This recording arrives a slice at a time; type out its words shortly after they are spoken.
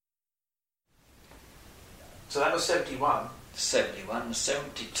So that was 71. 71,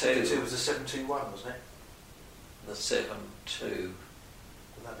 72. 72 was the 721, wasn't it? The 72.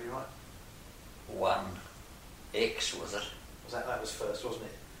 Would that be right? 1X, was it? That was first, wasn't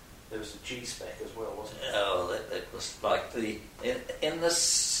it? There was a G spec as well, wasn't it? Oh, that was like in the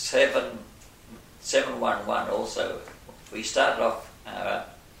 711 also. We started off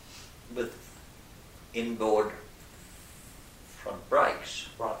with inboard front brakes.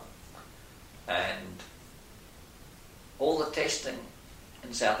 Right. And all the testing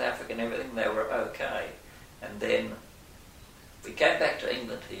in South Africa and everything, they were okay. And then we came back to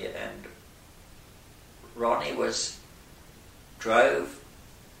England here, and Ronnie drove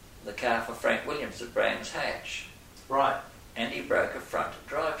the car for Frank Williams at Brands Hatch. Right. And he broke a front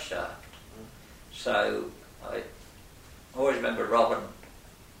drive shaft. So I always remember Robin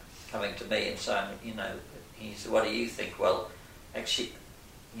coming to me and saying, he said, what do you think? Well, actually,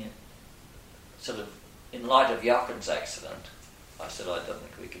 sort of in light of Jochen's accident, I said, I don't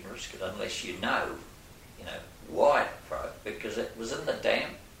think we can risk it unless you know why it broke, because it was in the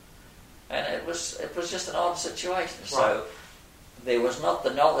dam, and it was just an odd situation. Right. So there was not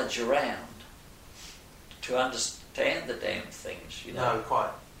the knowledge around to understand the damn things, No,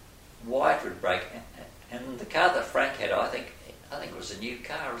 quite. Why it would break. And the car that Frank had, I think it was a new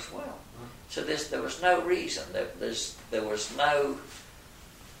car as well. So there was no reason. There was no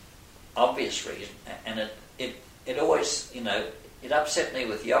obvious reason, and it always, it upset me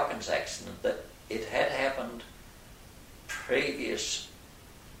with Jochen's accident that it had happened previous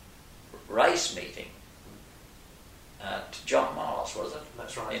race meeting to John Miles, was it?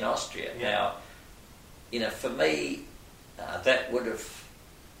 That's right. In Austria. Yeah. Now, for me, that would have,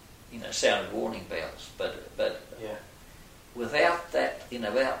 sounded warning bells, but yeah. Without that,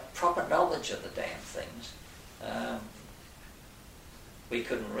 without proper knowledge of the damn things, we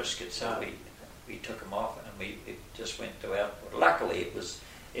couldn't risk it. So we took them off, and it just went to our. Luckily,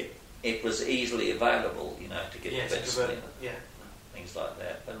 it was easily available, to get the best things like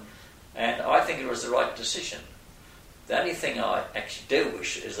that. And I think it was the right decision. The only thing I actually do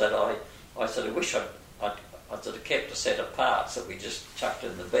wish is that I sort of wish I'd sort of kept a set of parts that we just chucked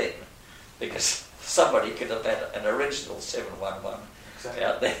in the bin, because somebody could have had an original 711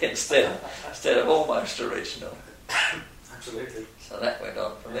 out there instead of almost original. Absolutely. So that went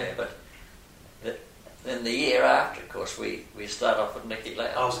on from there. But then the year after, of course, we start off with Nicky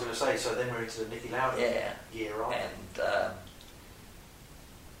Lauda. I was going to say, so then we're into the Nicky Lauda year on. And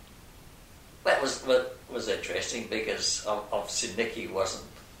that was interesting, because obviously Nicky wasn't.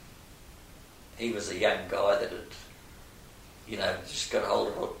 He was a young guy that had, just got hold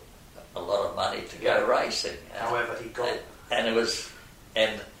of a lot of money to go racing. However, he got and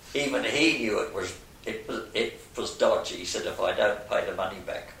even he knew it was dodgy. He said, if I don't pay the money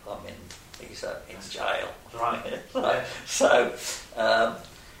back, I'm in jail. Right. So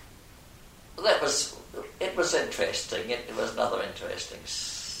it was interesting. It was another interesting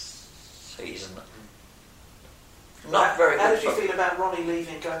season. Not very good. How did you feel about Ronnie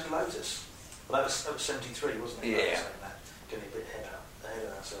leaving and going to Lotus? Well, that was 73, wasn't it? Yeah. Getting a bit ahead of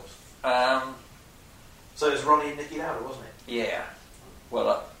ourselves. So it was Ronnie and Nicky Lauda, wasn't it? Yeah.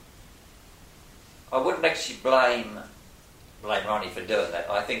 Well, I wouldn't actually blame Ronnie for doing that.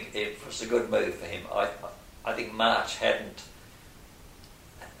 I think it was a good move for him. I think March hadn't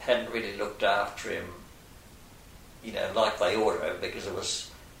really looked after him, like they ought to, because it was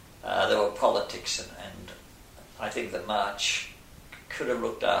there were politics, and I think that March could have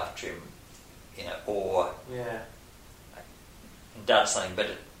looked after him, or done something.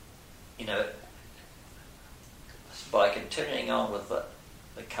 But by continuing on with the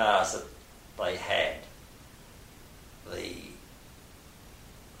cars that they had, they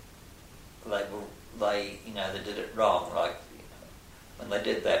did it wrong. Like when they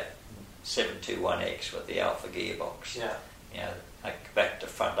did that 721X with the Alpha gearbox. Like back to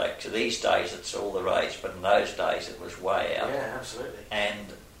front eight. So these days it's all the rage, but in those days it was way out. Yeah, absolutely.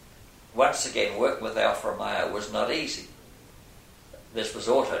 And once again, working with Alfa Romeo was not easy. This was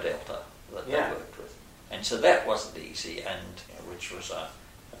Auto Delta that they worked with, and so that wasn't easy, and which was a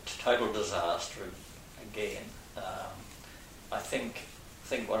total disaster again. I think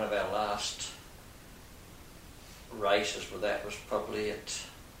one of our last races with that was probably at,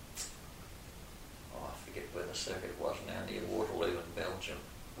 I forget where the circuit was now, near Waterloo in Belgium.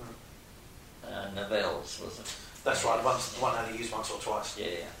 Nivelles, was it? That's right, the one only used once or twice.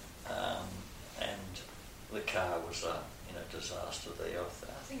 Yeah. And the car was a disaster there. I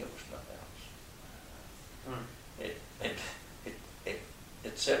think it was Nivelles.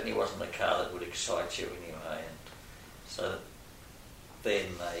 It certainly wasn't a car that would excite you anyway, and so then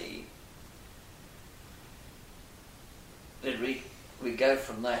then we go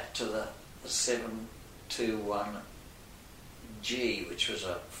from that to the 721G, which was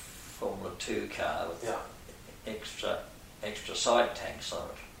a Formula 2 car with extra side tanks on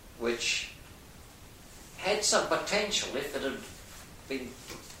it, which had some potential if it had been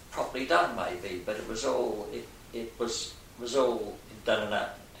properly done, maybe, but it was all done in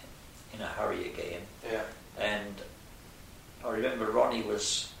a hurry again. Yeah. And I remember Ronnie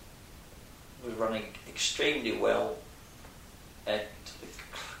was running extremely well at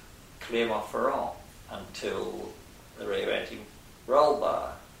Clermont-Ferrand until the rear anti-roll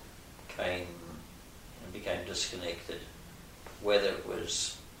bar came and became disconnected. Whether it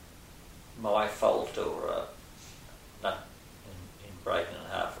was my fault or not in breaking in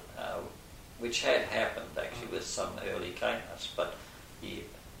half, which had happened actually with some early K-nuts, but you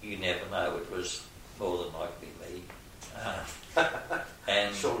never know. It was more than likely me.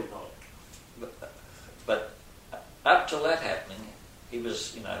 And surely not. But up till that happening, he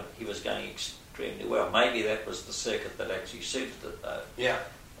was going extremely well. Maybe that was the circuit that actually suited it, though. Yeah.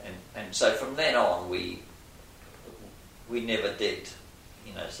 And so from then on, we never did,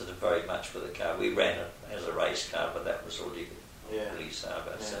 sort of very much with the car. We ran it as a race car, but that was already released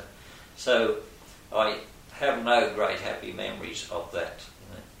over. Yeah. So I have no great happy memories of that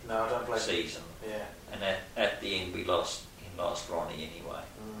no, I don't blame season. You. Yeah. And at the end, he lost Ronnie anyway.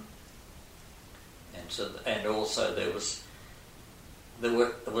 And also there was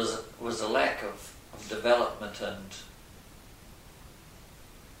a lack of development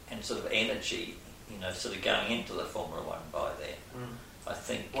and sort of energy, sort of going into the Formula One by then. I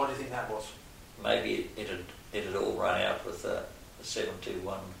think. Why do you think that was? Maybe it had all run out with the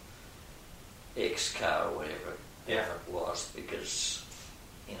 721X car or whatever it was, because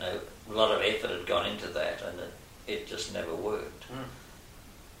a lot of effort had gone into that and it just never worked.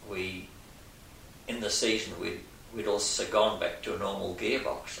 In the season we'd also gone back to a normal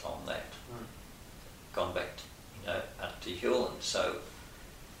gearbox on that, gone back up to Hewland, so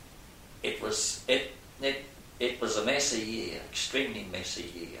it was a messy year, extremely messy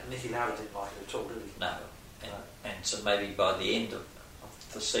year. Nicky Lauda didn't like it at all, did he? No, and so maybe by the end of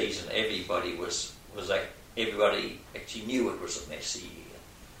the season, everybody actually knew it was a messy year.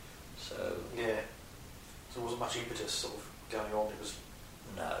 So so there wasn't much impetus sort of going on. It was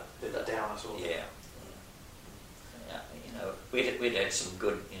a bit of a downer sort of. Yeah. We'd had some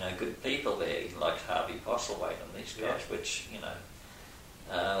good people there, like Harvey Postlethwaite and these guys, which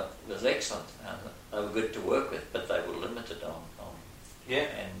was excellent. They were good to work with, but they were limited on.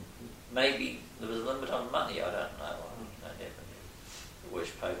 And maybe there was a limit on money. I don't know. I never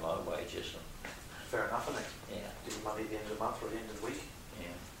always paid my wages. Fair enough, isn't it? Yeah. Did your money at the end of the month or at the end of the week?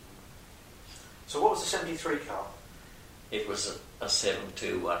 Yeah. So what was the 73 car? It was a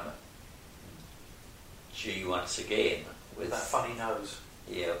 721G once again. With that funny nose.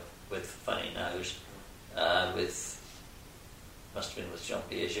 Yeah, with funny nose. Must have been with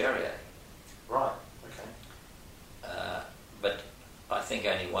Jean-Pierre Jarier. Right, okay. But I think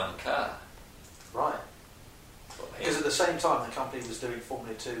only one car. Right. Because at the same time the company was doing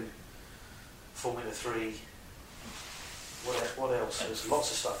Formula 2, Formula 3, what else? There was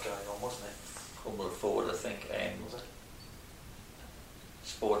lots of stuff going on, wasn't it? Formula Ford, I think, and was it?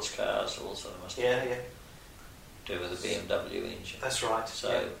 Sports cars also must have do with the BMW engine. That's right.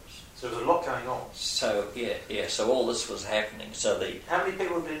 So there was a lot going on. So so all this was happening. So how many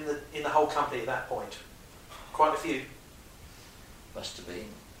people had been in the whole company at that point? Quite a few. Must have been.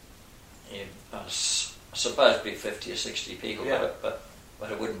 I suppose it'd be 50 or 60 people, but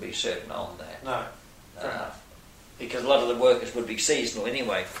it wouldn't be certain on that. No. Fair enough. Because a lot of the workers would be seasonal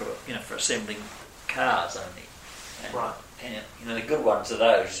anyway for assembling cars only. And, right. And the good ones of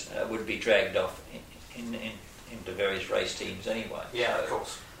those would be dragged off into various race teams anyway. Yeah, of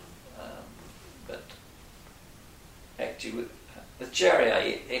course. But actually, with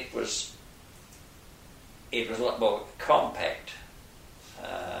Jarier, it was a lot more compact.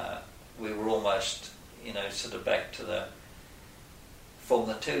 We were almost, sort of back to the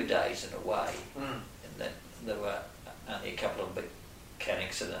Formula 2 days in a way. And that there were only a couple of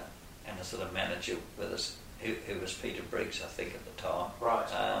mechanics and a sort of manager with us, who was Peter Briggs, I think, at the time. Right.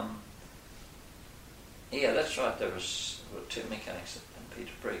 That's right. There were two mechanics and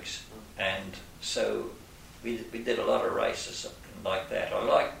Peter Briggs, and so we did a lot of races like that. I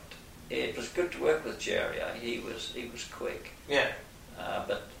liked. It was good to work with Jarier. He was quick. Yeah.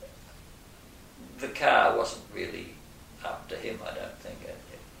 But the car wasn't really up to him, I don't think, a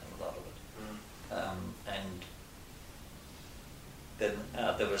lot of it. And then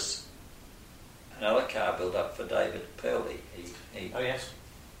there was another car built up for David Purley. Oh yes.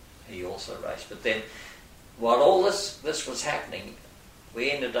 He also raced, but then while all this was happening,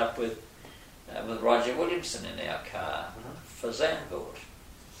 we ended up with Roger Williamson in our car for Zandvoort.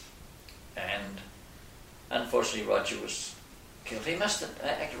 And unfortunately Roger was killed.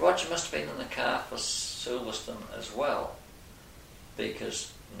 Roger must have been in the car for Silverstone as well,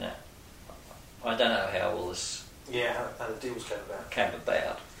 because I don't know how all this how the deals came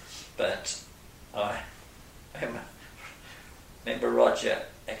about, but I remember Roger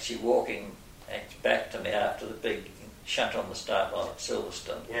actually walking back to me after the big shunt on the start line at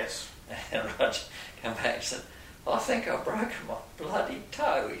Silverstone. Yes. And Roger came back and said, "I think I've broken my bloody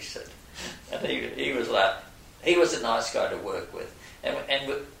toe," he said. And he was like, he was a nice guy to work with. And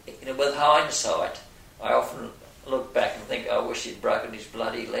with hindsight, I often look back and think, I wish he'd broken his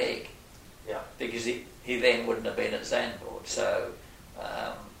bloody leg. Yeah. Because he then wouldn't have been at Zandvoort. So,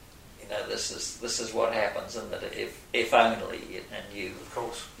 this is what happens, and that if only, and you, of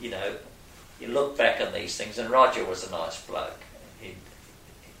course, you look back on these things. And Roger was a nice bloke.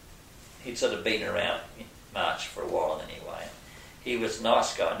 He'd sort of been around March for a while anyway. He was a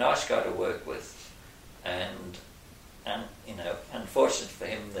nice guy to work with, and unfortunate for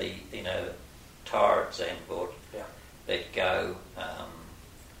him, the tyre at Zandvoort let go.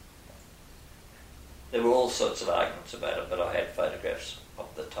 There were all sorts of arguments about it, but I had photographs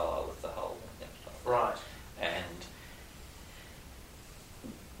of the tyre with the hole and things like that. Right. And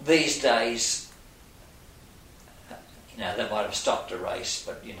these days, they might have stopped a race,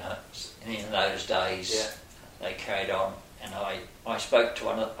 but in those days they carried on. And I spoke to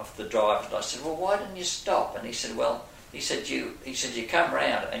one of the drivers and I said, "Well, why didn't you stop?" And he said, "Well," he said you come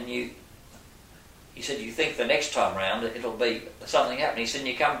round and you think the next time round it'll be something happening. He said,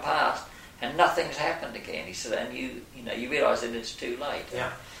 "You come past and nothing's happened again." He said, "And you realise that it's too late."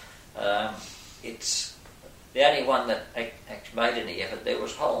 Yeah. It's the only one that made any effort. There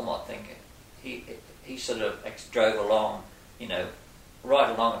was Holm, I think. He sort of drove along, right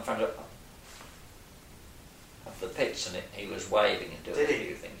along in front of the pits, and he was waving and doing a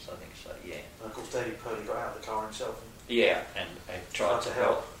few things. I think so. Yeah. And of course, David Purley got out of the car himself. And tried to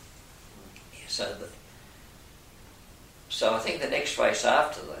help. Yeah, so I think the next race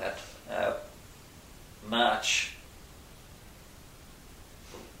after that, March,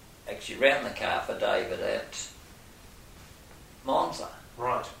 actually ran the car for David at Monza.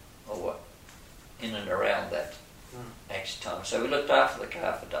 Right. Or in and around that actual time. So we looked after the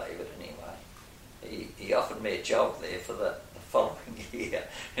car for David anyway. He offered me a job there for the following year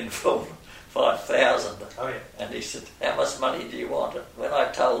in Formula 5000. Oh, yeah. And he said, "How much money do you want?" And when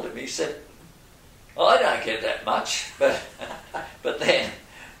I told him, he said, "I don't get that much." But then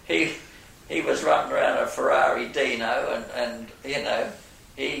he was running around a Ferrari Dino and he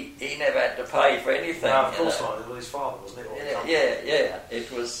never had to pay for anything. No, of course not. It was his father, wasn't it? Yeah.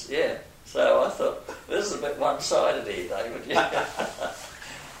 It was, yeah. So I thought, this is a bit one-sided here, David.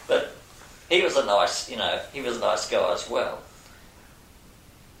 But he was a nice guy as well.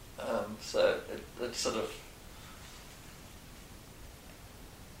 So it sort of,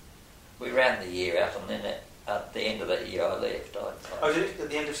 we ran the year out, and then at the end of that year I left. Did it? At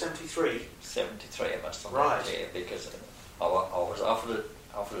the end of 73? 73 I must have right. left, yeah, because I was offered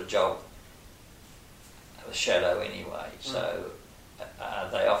a job at the Shadow anyway, so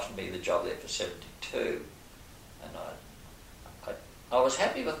they offered me the job there for 72, and I was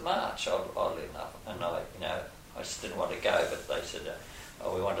happy with March, oddly enough, and I just didn't want to go, but they said,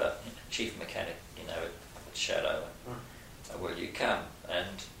 we want a chief mechanic, at Shadow, and will you come?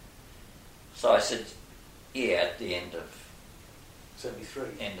 And so I said, yeah, at the end of 73.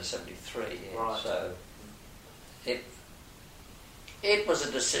 End of 73, yeah. Right. So it was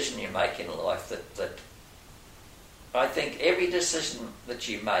a decision you make in life that I think every decision that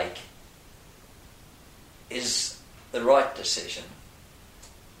you make is the right decision.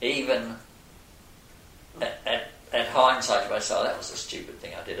 Even at hindsight, you might say, that was a stupid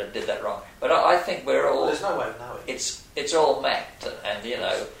thing I did that wrong. But I think we're all... There's no way of knowing. It's all mapped, and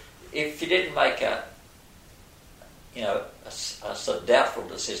if you didn't make a sort of doubtful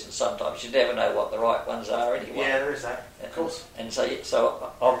decision, sometimes you never know what the right ones are anyway. Yeah, there is that, of course. And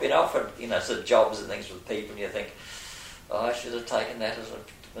so I've been offered, sort of jobs and things with people, and you think, I should have taken that as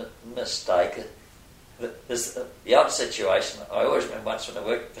a mistake. The other situation, I always remember once when I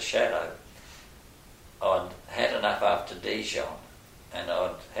worked for Shadow, I'd had enough after Dijon, and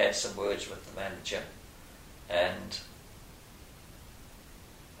I'd had some words with the manager, and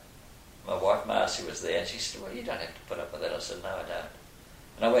my wife Marcy was there, and she said, well, you don't have to put up with that. I said, no, I don't.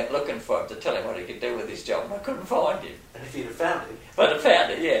 And I went looking for him to tell him what he could do with his job, and I couldn't find him. And if you'd have found him? If I'd have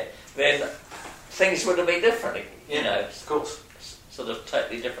found it, yeah, then things would have been different, Of course. sort of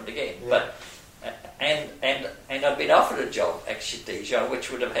totally different again. Yeah. and I'd been offered a job actually, Dijon,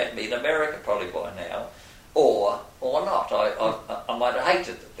 which would have had me in America probably by now, or not. I might have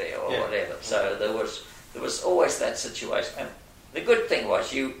hated it there or whatever. So there was always that situation. And the good thing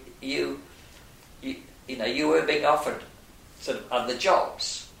was you were being offered sort of other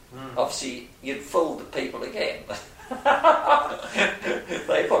jobs. Obviously, you'd fooled the people again.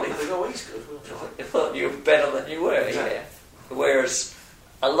 They probably thought you were better than you were. Exactly. Yeah. Whereas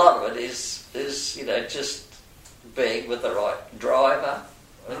a lot of it is just being with the right driver,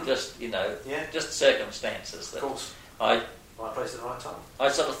 and just circumstances. That of course. Right place at the right time. I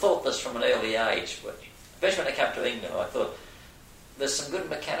sort of thought this from an early age, but especially when I came to England, I thought there's some good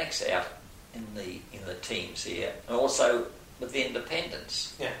mechanics out in the teams here, and also with the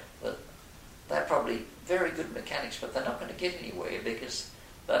independents. Yeah. They're probably very good mechanics, but they're not going to get anywhere because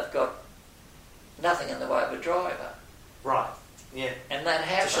they've got nothing in the way of a driver. Right. Yeah. And that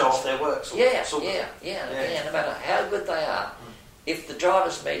happens. To show off their work. Yeah. No matter how good they are, if the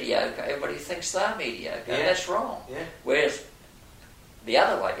driver's mediocre, everybody thinks they're mediocre, and that's wrong. Yeah. Whereas the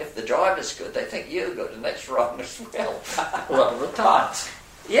other way, if the driver's good, they think you're good, and that's wrong as well. A lot of the time.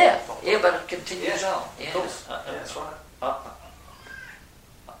 Yeah, but it continues on. Yeah. Of course. That's right.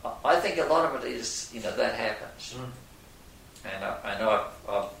 I think a lot of it is, that happens. And I know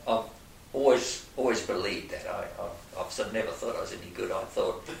I've always believed that. I've sort of never thought I was any good. I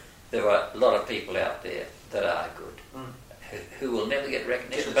thought there are a lot of people out there that are good, who will never get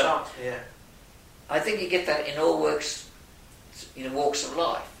recognition. But I think you get that in all walks of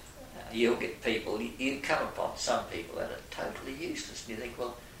life. You'll get people, you come upon some people that are totally useless, and you think,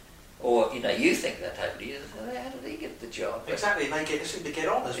 well, or you think they're totally useless. How did he get the job? Exactly, and they seem to get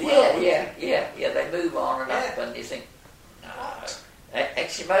on as well. Yeah. They move on and up, and you think, no.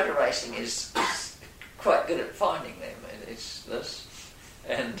 Actually, motor racing is quite good at finding them. It's this,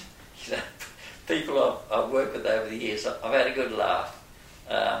 and people I've worked with over the years, I've had a good laugh.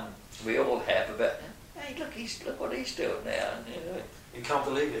 We all have about, hey, look what he's doing now. And, you can't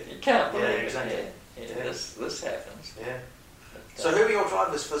believe it. You can't believe it. Exactly. Yeah. This happens. Yeah. So who were your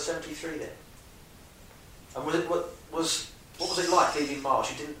drivers for 73 then? And what was it like leaving Mars?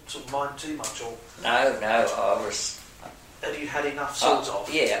 You didn't sort of mind too much, or no, I was. Had you had enough sort of?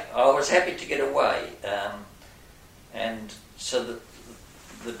 Yeah, I was happy to get away, and so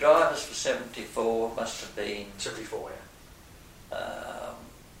the drivers for 74 must have been 74,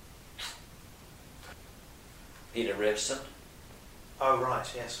 Peter Revson. Oh right,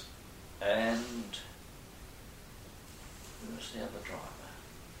 yes. And who was the other driver?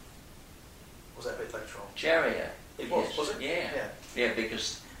 Was that a bit later on? Jerry. It was it? Yeah,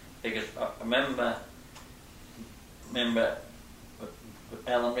 because I remember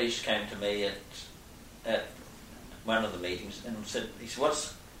Alan Rees came to me at one of the meetings and said, what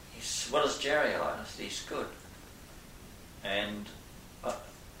is Jerry like? I said, he's good. And I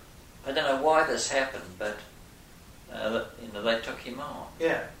don't know why this happened, but they took him on.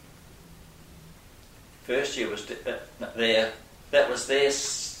 Yeah. First year was that was their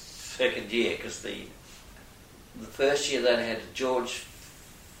second year, because the first year they had George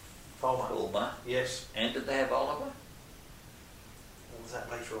Fulmer. Yes. And did they have Oliver? Or was that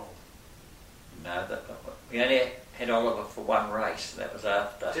later on? No, we only had Oliver for one race. That was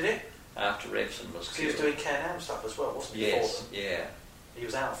after. Did it? After Revson was killed. He was doing Can-Am stuff as well, wasn't he? Yes, yeah. He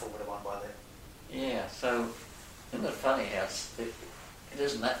was out of Formula 1 by then. Yeah, so isn't it funny how it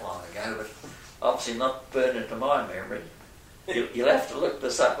isn't that long ago, but obviously not burned into my memory. You'll have to look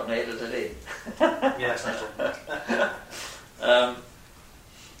this up and edit it in. Yeah, that's no problem.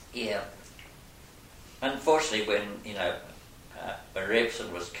 Yeah. Unfortunately, when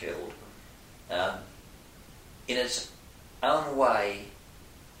Revson was killed, in its own way,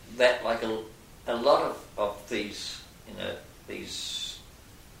 that like a lot of these these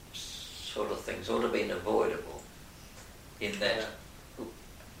sort of things ought to have been avoidable. In that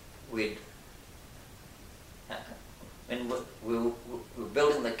we'd. When we were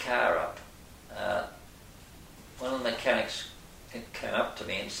building the car up, one of the mechanics came up to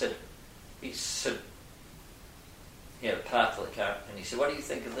me and said, he had part of the car, and he said, what do you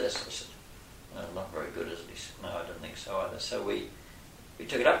think of this? I said, well, not very good, is it? He said, no, I didn't think so either. So we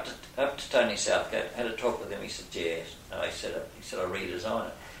took it up to Tony Southgate, had a talk with him. He said, yes. No, he said, I redesigned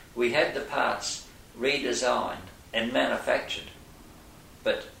it. We had the parts redesigned and manufactured,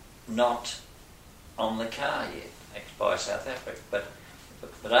 but not on the car yet. By South Africa, but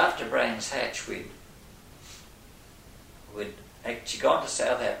after Brands Hatch, we'd actually gone to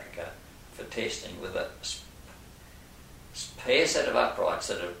South Africa for testing with a spare set of uprights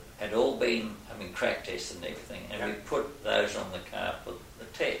that had all been crack tested and everything, and we put those on the car for the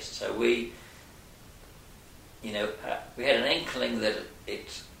test. So we we had an inkling that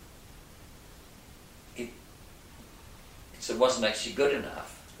it wasn't actually good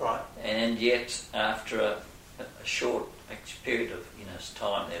enough. Right. And yet, after a short period of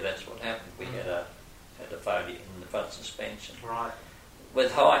time there, that's what happened. We had a failure in the front suspension. Right.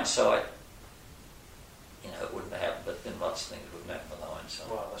 With hindsight, it wouldn't have happened, but then lots of things wouldn't happen with hindsight.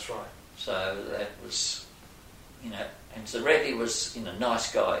 Well, that's right. So that was, and so Reddy was,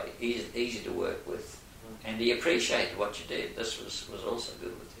 nice guy, easy to work with, and he appreciated what you did. This was also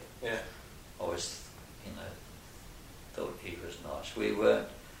good with you. Yeah. I always, thought he was nice. We weren't.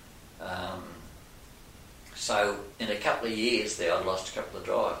 So in a couple of years there, I lost a couple of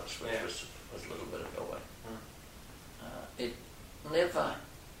drivers, which was a little bit annoying. It never.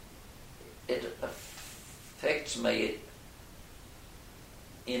 It affects me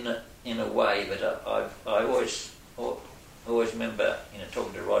in a way, but I always remember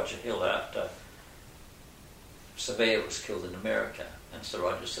talking to Roger Hill after Severe was killed in America, and so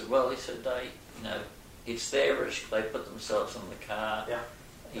Roger said, "Well," he said, "they it's their risk. They put themselves in the car." Yeah.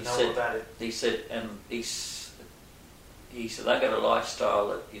 He know said, all about it. He said, and he said they've got a lifestyle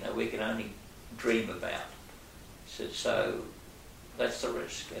that we can only dream about. He said, so that's the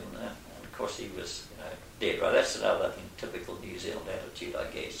risk, and of course he was dead. Right, that's another typical New Zealand attitude, I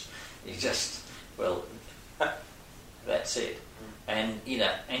guess. You just that's it, and you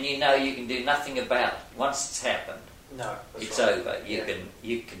can do nothing about it once it's happened. No, it's right. over.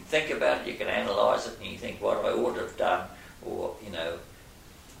 You can think about it, you can analyse it, and you think what I ought to have done, or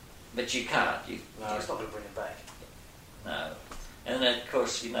but you can't. No, it's not going to bring it back. No, and then of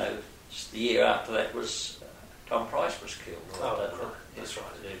course just the year after that was Tom Price was killed. Right? That's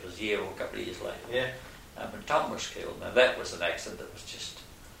right. It was a year or a couple of years later. Yeah. And Tom was killed. Now that was an accident that was just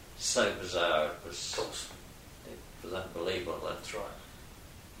so bizarre. It was. Of course. It was unbelievable. That's right.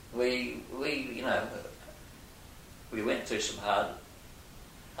 We went through some hard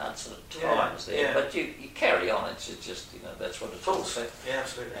sort of times there, but you carry on. It's just that's what it's all about. Yeah,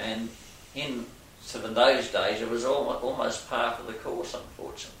 absolutely. And in those days, it was almost par for the course,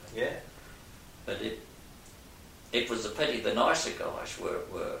 unfortunately. Yeah. But it was a pity the nicer guys were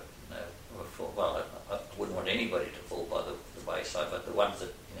well, I wouldn't want anybody to fall by the wayside, but the ones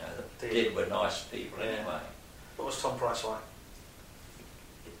that did were nice people anyway. What was Tom Price like?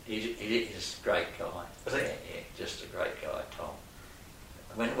 He's a great guy. Was he? Yeah, just a great guy, Tom.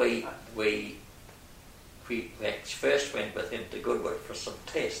 When we first went with him to Goodwood for some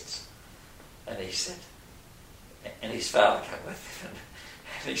tests, and he said, and his father came with him,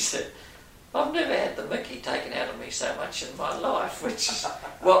 and he said, "I've never had the mickey taken out of me so much in my life," which is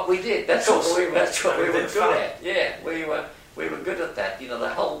what we did. That's what we were good at. Yeah, we were good at that. The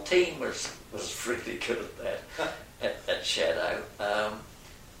whole team was really good at that at Shadow,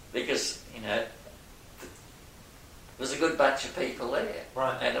 because there was a good bunch of people there,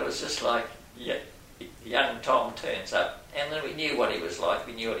 right? And it was just like, young Tom turns up, and then we knew what he was like.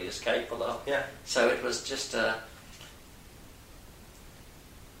 We knew what he was capable of. Yeah. So it was just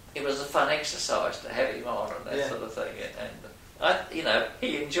it was a fun exercise to have him on and that sort of thing, and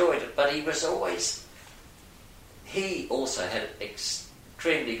he enjoyed it. But he also had an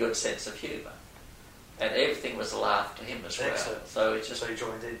extremely good sense of humour, and everything was a laugh to him as well. Excellent. So it's just he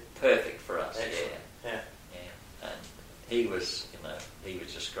joined in. perfect for us. Excellent. Yeah. And he was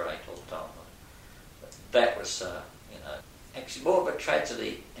just great all the time. That was actually more of a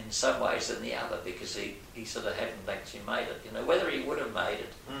tragedy in some ways than the other, because he sort of hadn't actually made it. Whether he would have made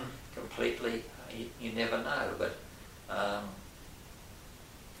it completely, you never know. But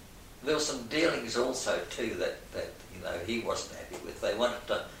there were some dealings also too that he wasn't happy with. They wanted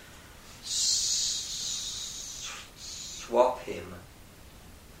to swap him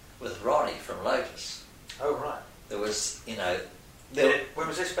with Ronnie from Lotus. Oh right. There was when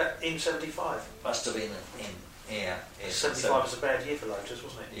was this? Back in 75. Must have been in 75 was a bad year for Lotus,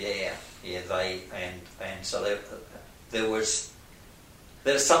 wasn't it? Yeah. And so there was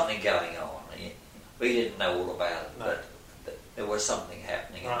something going on. We didn't know all about it, but there was something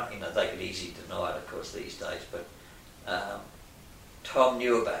happening. Right. And, they could easily deny it, of course, these days. But Tom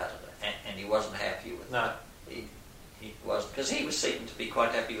knew about it, and he wasn't happy with it. He wasn't, because he was seeming to be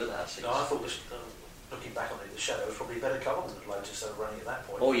quite happy with us. No, I thought looking back on it, the Shadow was probably a better car than the Lotus they were running at that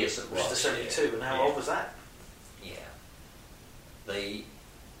point. Oh yes, it was. Which is the 72, and how old was that?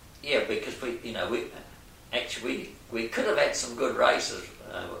 Because we could have had some good races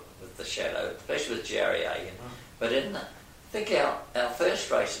with the Shadow, especially with GRA. But I think our first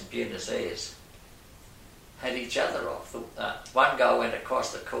race in Buenos Aires had each other off. One guy went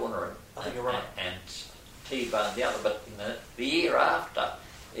across the corner I think you're right. and T-boned the other. But the year after,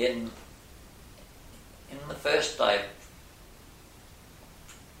 in the first day of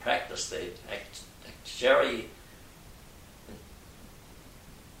practice there, Jerry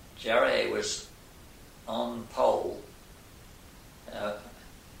was on pole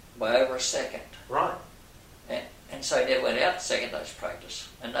by over a second. Right. And so he never went out second day's practice,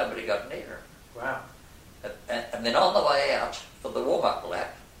 and nobody got near him. Wow. And then on the way out for the warm-up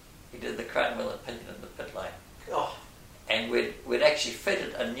lap, he did the crane wheel and pinion in the pit lane. Oh. And we'd actually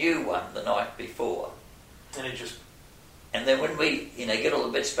fitted a new one the night before. And it just... And then when we, get all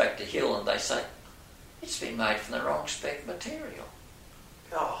the bits back to Hill, and they say, it's been made from the wrong spec material.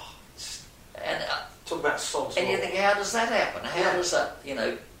 Oh. And talk about sod's and you think, how does that happen? How does that,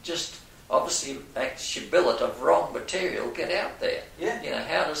 just obviously actually billet of wrong material get out there? Yeah.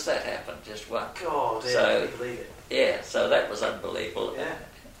 How does that happen? Just one. God, yeah, So, I can't believe it. Yeah, so that was unbelievable. Yeah.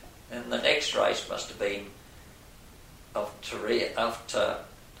 And the next race must have been after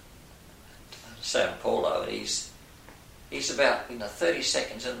Sao Paulo, and he's about 30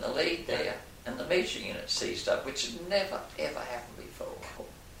 seconds in the lead there, and the metering unit seized up, which had never ever happened before.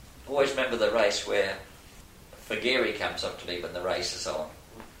 Always remember the race where Figueri comes up to me when the race is on,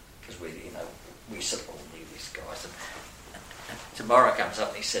 because we sort of all knew these guys. And tomorrow comes up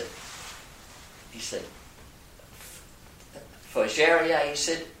and he said, for Jarier, he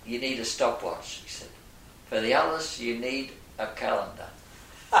said, you need a stopwatch. He said, for the others, you need a calendar.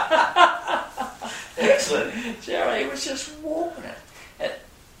 Excellent. Jarier was just walking it.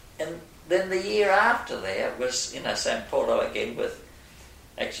 And then the year after there was, Sao Paulo again with,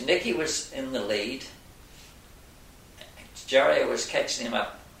 actually Nicky was in the lead. Jarier was catching him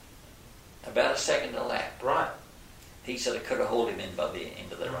up about a second a lap. Right. He sort of could have hauled him in by the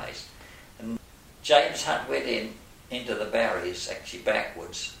end of the race. And James Hunt went into the barriers, actually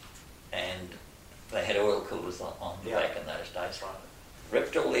backwards, and they had oil coolers on the back in those days. Right.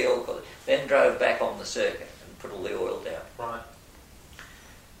 Ripped all the oil coolers, then drove back on the circuit and put all the oil down. Right.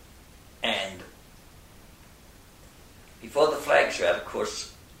 And before the flags were out, of course,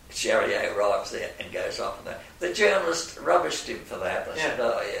 Jarier arrives there and goes off. And the journalist rubbished him for that. I said,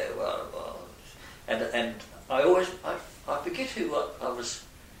 oh yeah, well. And I forget who I was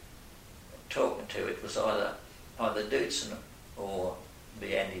talking to. It was either Dootson or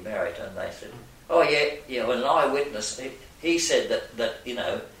the Andy Merritt, and they said, oh yeah, an eyewitness. He said that he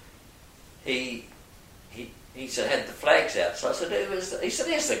said had the flags out. So I said, who is that? He said,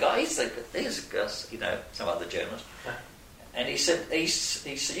 here's the guy. Here's Gus, some other journalist. And he said, you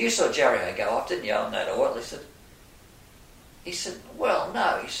saw Jarier go off, didn't you, on that oil? He said, well,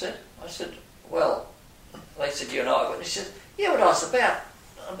 no. I said, well, they said, you're an eyewitness. He said, yeah,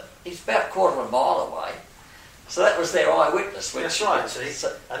 but he's about a quarter of a mile away. So that was their eyewitness. That's right, see?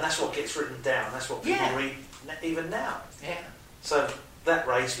 And that's what gets written down. That's what people read even now. Yeah. So that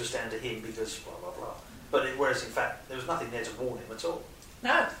race was down to him because blah, blah, blah. But whereas, in fact, there was nothing there to warn him at all.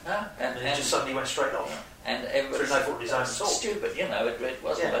 No. And he just suddenly went straight off. And it was through no fault of his own at all. Stupid, it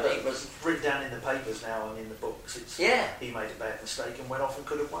wasn't. Yeah, but he was written down in the papers now and in the books. He made a bad mistake and went off and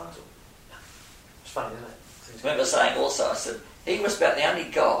could have won. It's funny, isn't it? I remember saying also, I said, he was about the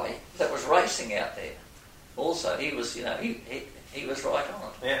only guy that was racing out there. Also, he was, he was right on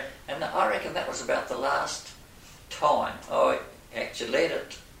it. Yeah. And I reckon that was about the last time I actually led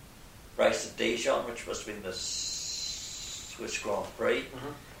it. Raced at Dijon, which must have been the Swiss Grand Prix.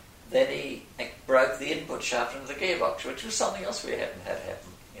 Mm-hmm. Then he broke the input shaft into the gearbox, which was something else we hadn't had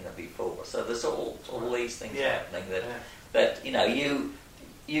happen, before. So there's all these things happening that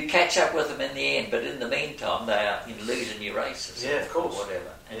you catch up with them in the end, but in the meantime they are losing your races of course. Or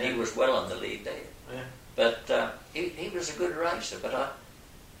whatever. And he was well on the lead there. Yeah. But he was a good racer. But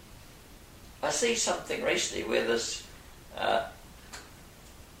I see something recently where there's a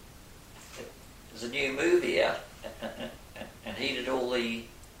new movie out, and he did all the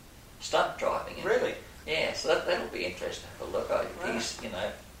stunt driving. Really? Yeah, so that'll be interesting to have a look at.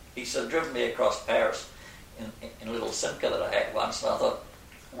 He's sort of driven me across Paris in a little Simca that I had once, and I thought,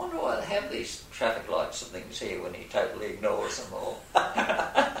 I wonder why they have these traffic lights and things here when he totally ignores them all.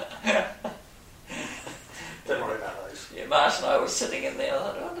 Don't worry about those. Yeah, Marsh and I were sitting in there, I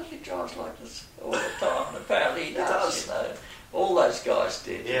thought, I wonder if he drives like this all the time, and apparently he does. All those guys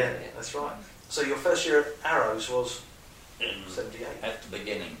did. Yeah, that's right. So your first year at Arrows was 78? At the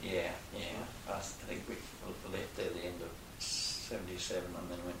beginning, yeah. I think we left there the end of 77 and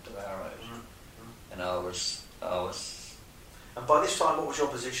then went to Arrows. Mm-hmm. And I was. And by this time, what was your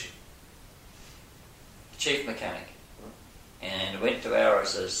position? Chief mechanic. And went to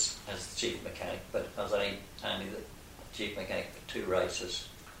Arrows as the chief mechanic, but I was only the chief mechanic for 2 races.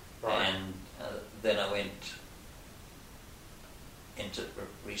 Right. And then I went into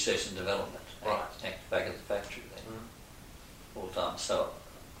research and development, Right. back at the factory then, full time. So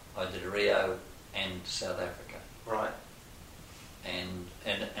I did Rio and South Africa. Right. And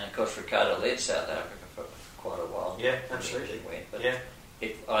of course Ricardo led South Africa for quite a while. Yeah, absolutely. But Yeah.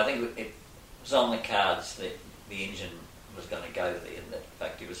 I think it was on the cards that the engine was going to go there, and that the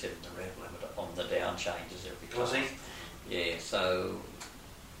factory was hitting the rev limit on the down changes every time. Was he? Yeah, so...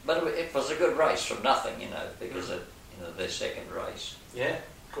 But it was a good race from nothing, because of their second race. Yeah,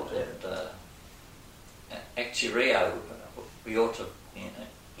 good. And actually Rio, we ought to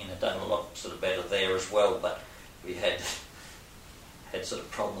done a lot sort of better there as well, but we had sort of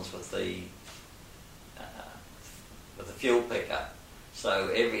problems with the fuel pickup. So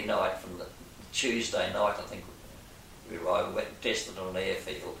every night from the Tuesday night, I think we arrived, we went and tested on an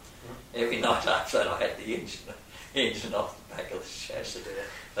airfield. Every night after that I had the engine off the back of the chassis.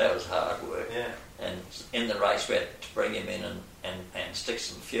 That was hard work. Yeah. And in the race we had to bring him in and stick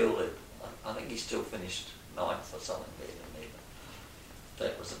some fuel in. I think he still finished 9th or something there, didn't he?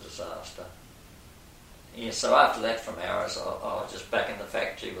 That was a disaster. Yeah, so after that from ours, I was just back in the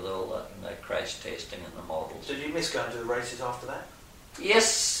factory with all the crash testing and the models. Did you miss going to the races after that?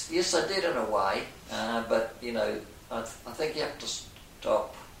 Yes, I did in a way, but I think you have to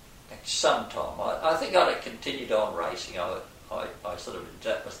stop at some time. I think I'd have continued on racing. I sort of,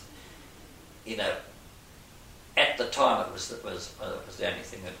 that was, at the time it was the only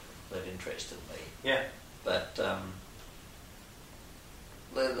thing that interested me. Yeah. But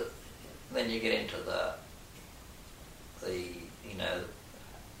then you get into the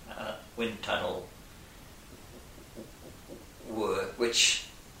wind tunnel work, which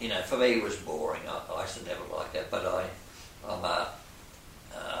for me was boring. I used to never like that, but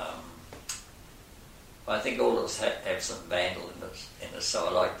I think all of us have some vandal in us, so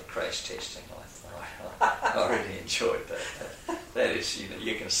I like the crash testing. I really enjoyed that. That is,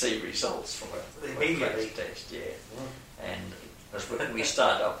 you can see results from a crash test, yeah. And as we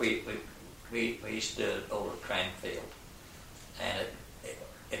started off, we used to do it all at Cranfield, and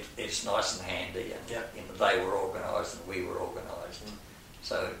it's nice and handy, and they were organised and we were organised,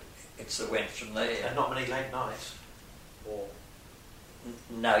 so it's a went from there. And not many late nights, or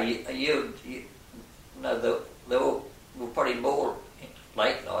no, there were probably more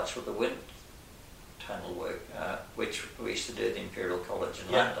late nights with the wind tunnel work, which we used to do at the Imperial College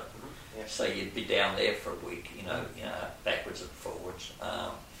in London. Yeah. So you'd be down there for a week, backwards and forwards.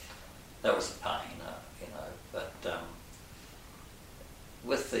 That was a pain, but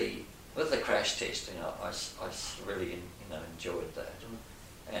with the crash testing, I really enjoyed that,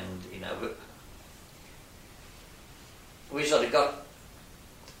 and we sort of got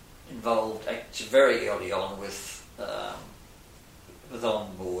involved actually very early on with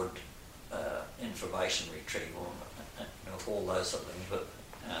on-board information retrieval and all those sort of things, but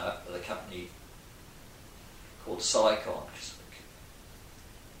with a company called Cycon,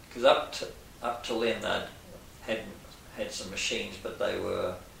 because up till then they'd had some machines, but they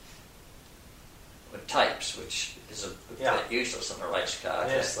were tapes, which is a bit useless in a race car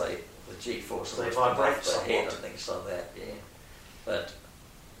because the G-force will vibrate off the head and things like that. Yeah, but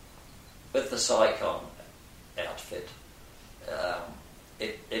with the Cycon outfit,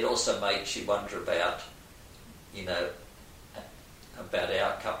 it also makes you wonder about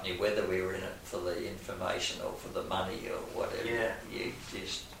our company, whether we were in it for the information or for the money or whatever. Yeah.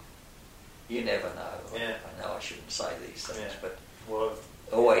 You never know. Yeah. I know I shouldn't say these things, but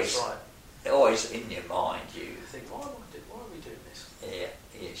always in your mind you think, why are we doing this? Yeah,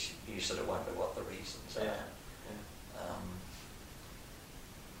 yes, you sort of wonder what the reasons are.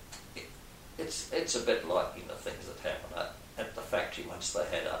 It's a bit like things that happen at the factory once they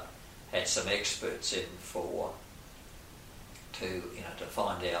had some experts in to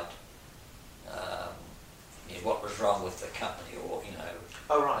find out what was wrong with the company, or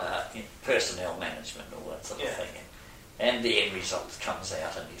personnel management, all that sort of thing, and the end result comes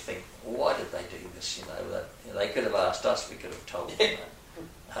out, and you think, well, why did they do this? They could have asked us, we could have told them.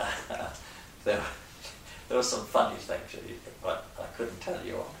 There were some funny things I couldn't tell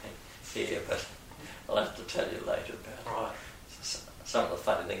you on here, but I'll have to tell you later about some of the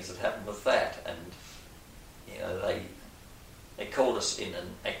funny things that happened with that. And they called us in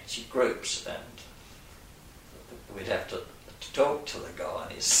actually groups, and we'd have to talk to the guy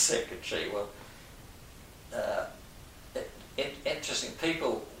and his secretary. Well, interesting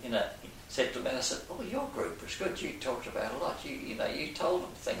people, said to me, I said, "Oh, your group was good. You talked about a lot. You told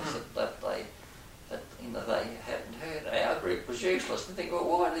them things that they hadn't heard. Our group was useless." And think, well,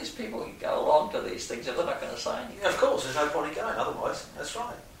 why do these people go along to these things if they're not going to say anything? Yeah, of course, there's no point in going otherwise. That's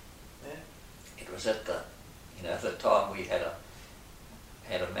right. Yeah. It was at the, at the time we had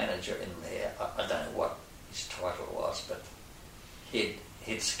had a manager in there. I don't know what his title was, but he'd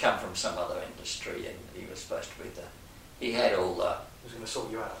come from some other industry, and he was supposed to be he had all the... He was going to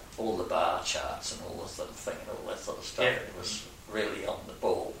sort you out. All the bar charts and all this sort of thing and all that sort of stuff. Yeah. It was really on the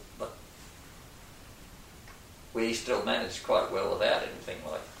ball, but we still managed quite well without anything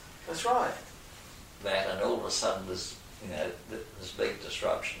like That's right. that, and all of a sudden there's this big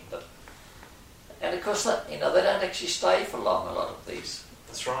disruption. And of course, they don't actually stay for long. A lot of these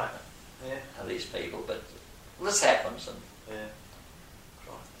That's right. Yeah. these people, but this happens, and Yeah.